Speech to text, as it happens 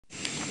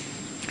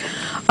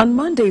On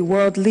Monday,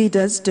 world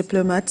leaders,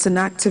 diplomats and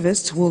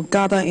activists will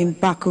gather in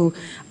Baku,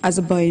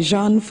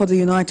 Azerbaijan for the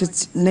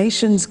United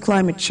Nations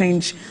Climate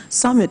Change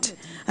Summit,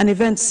 an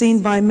event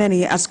seen by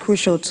many as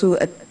crucial to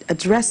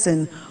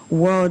addressing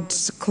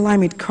world's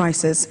climate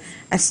crisis.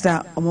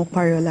 Esther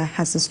Omokwariola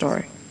has the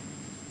story.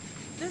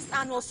 This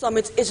annual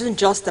summit isn't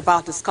just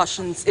about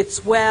discussions,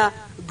 it's where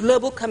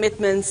global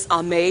commitments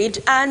are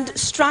made and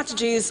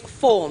strategies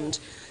formed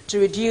to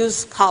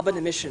reduce carbon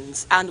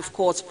emissions and, of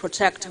course,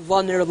 protect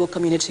vulnerable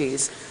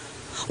communities.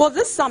 Well,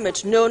 this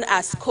summit, known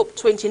as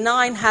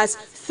COP29, has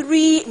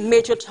three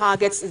major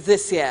targets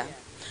this year.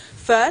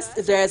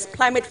 First, there's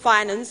climate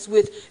finance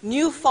with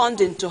new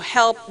funding to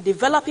help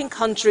developing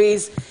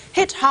countries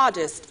hit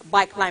hardest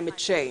by climate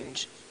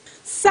change.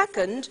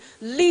 Second,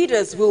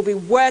 leaders will be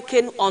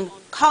working on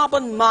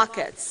carbon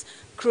markets,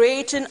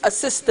 creating a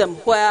system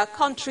where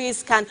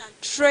countries can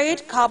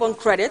trade carbon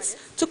credits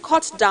to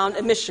cut down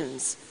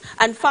emissions.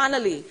 And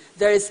finally,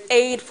 there is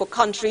aid for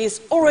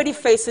countries already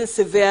facing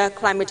severe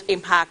climate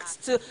impacts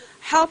to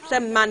help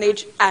them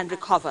manage and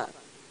recover.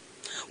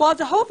 Well,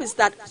 the hope is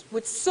that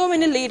with so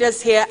many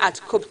leaders here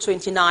at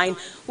COP29,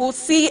 we'll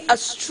see a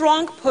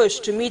strong push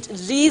to meet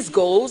these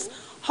goals,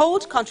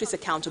 hold countries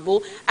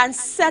accountable, and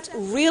set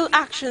real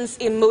actions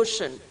in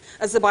motion.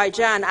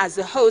 Azerbaijan, as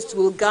the host,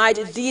 will guide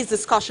these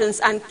discussions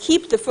and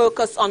keep the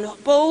focus on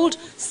bold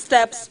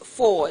steps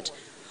forward.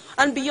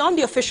 And beyond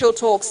the official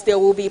talks, there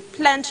will be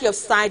plenty of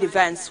side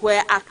events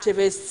where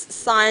activists,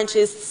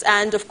 scientists,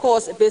 and, of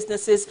course,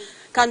 businesses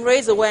can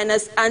raise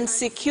awareness and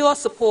secure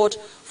support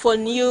for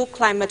new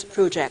climate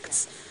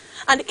projects.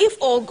 And if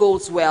all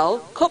goes well,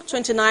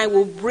 COP29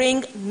 will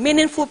bring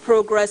meaningful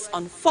progress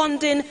on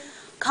funding,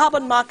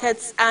 carbon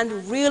markets,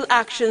 and real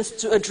actions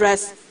to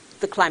address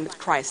the climate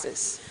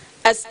crisis.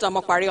 Esther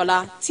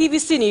Omokwariola,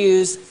 TVC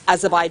News,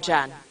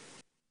 Azerbaijan.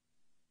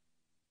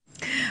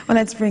 Well,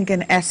 let's bring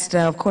in Esther.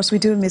 Of course, we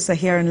do miss her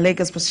here in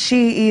Lagos, but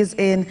she is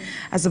in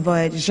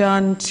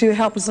Azerbaijan to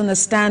help us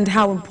understand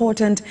how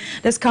important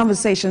these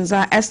conversations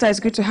are. Esther,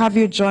 it's good to have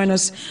you join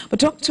us. But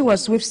talk to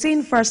us. We've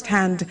seen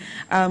firsthand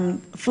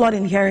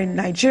flooding here in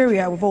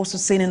Nigeria. We've also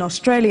seen in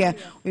Australia.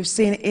 We've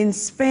seen in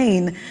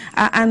Spain.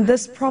 And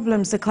these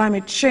problems, the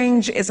climate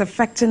change, is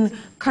affecting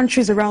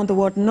countries around the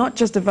world, not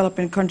just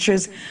developing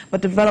countries, but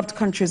developed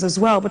countries as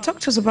well. But talk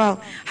to us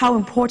about how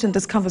important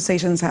these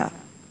conversations are.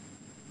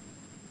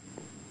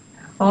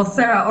 Well,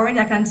 Sarah, already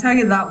I can tell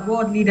you that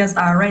world leaders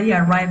are already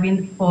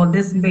arriving for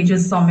this major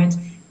summit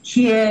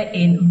here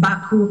in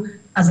Baku,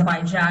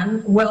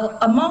 Azerbaijan. Well,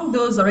 among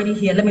those already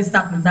here, let me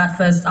start with that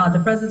first, are the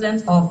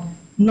president of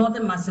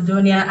Northern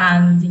Macedonia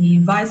and the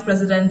vice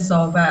presidents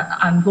of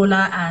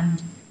Angola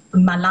and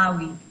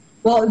Malawi.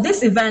 Well,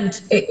 this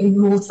event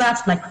will start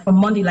from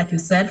Monday, like you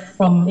said,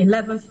 from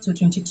 11th to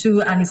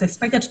 22, and is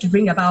expected to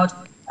bring about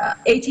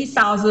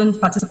 80,000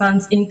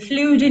 participants,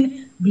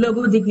 including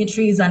global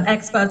dignitaries and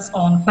experts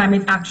on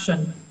climate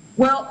action.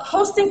 Well,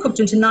 hosting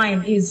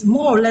COP29 is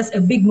more or less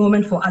a big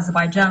moment for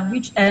Azerbaijan,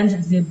 which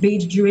ended the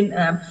bid during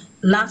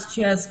last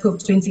year's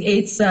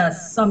COP28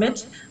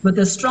 summit with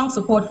a strong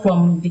support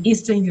from the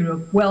Eastern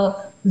Europe.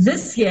 Well,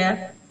 this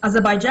year,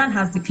 Azerbaijan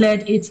has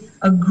declared it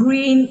a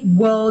Green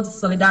World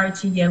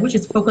Solidarity Year, which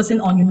is focusing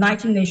on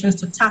uniting nations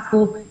to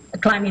tackle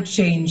climate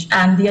change.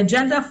 And the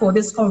agenda for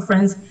this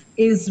conference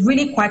is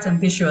really quite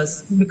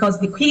ambitious because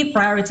the key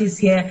priorities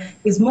here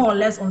is more or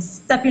less on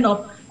stepping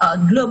up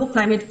global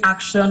climate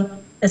action,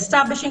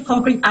 establishing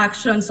concrete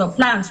actions or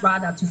plans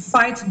rather to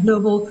fight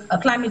global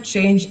climate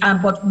change.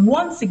 But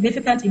one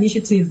significant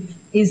initiative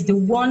is the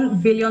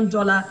 $1 billion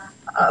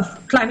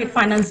Climate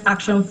Finance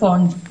Action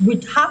Fund,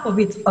 with half of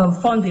it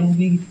funding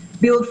we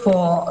build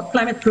for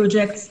climate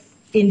projects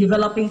in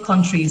developing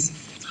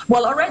countries.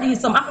 Well, already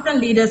some African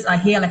leaders are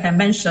here, like I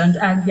mentioned,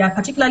 and they are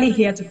particularly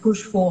here to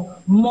push for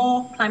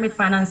more climate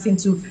financing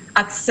to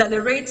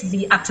accelerate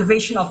the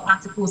activation of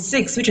Article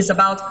 6, which is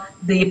about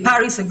the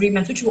Paris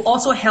Agreement, which will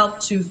also help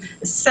to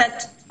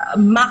set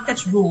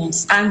market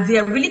rules. And they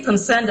are really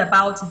concerned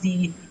about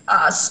the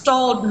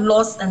stalled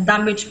loss and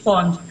damage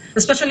fund,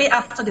 especially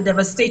after the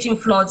devastating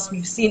floods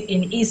we've seen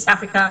in East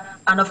Africa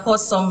and, of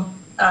course, some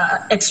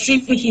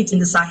extreme heat in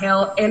the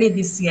Sahel early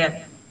this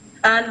year.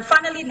 And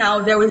finally, now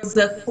there is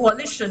a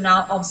coalition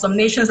now of some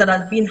nations that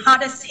have been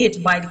hardest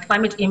hit by the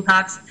climate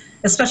impacts,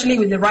 especially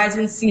with the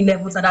rising sea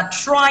levels, that are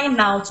trying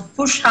now to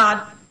push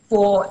hard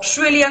for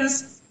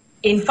trillions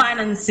in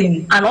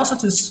financing and also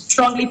to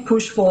strongly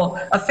push for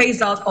a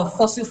phase out of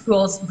fossil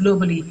fuels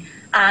globally.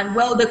 And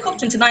well, the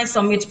COP29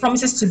 summit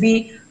promises to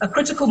be a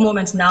critical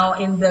moment now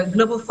in the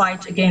global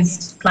fight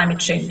against climate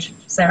change.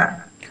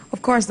 Sarah.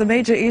 Of course, the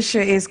major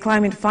issue is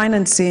climate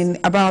financing.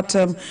 About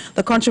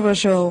the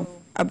controversial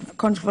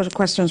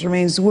questions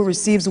remains who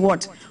receives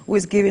what, who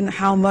is giving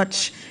how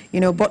much,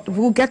 but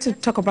we'll get to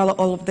talk about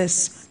all of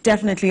this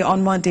definitely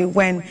on Monday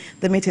when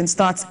the meeting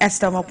starts.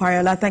 Esther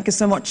Omokwariola, thank you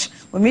so much.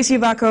 We'll miss you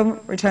back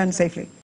home. Return safely.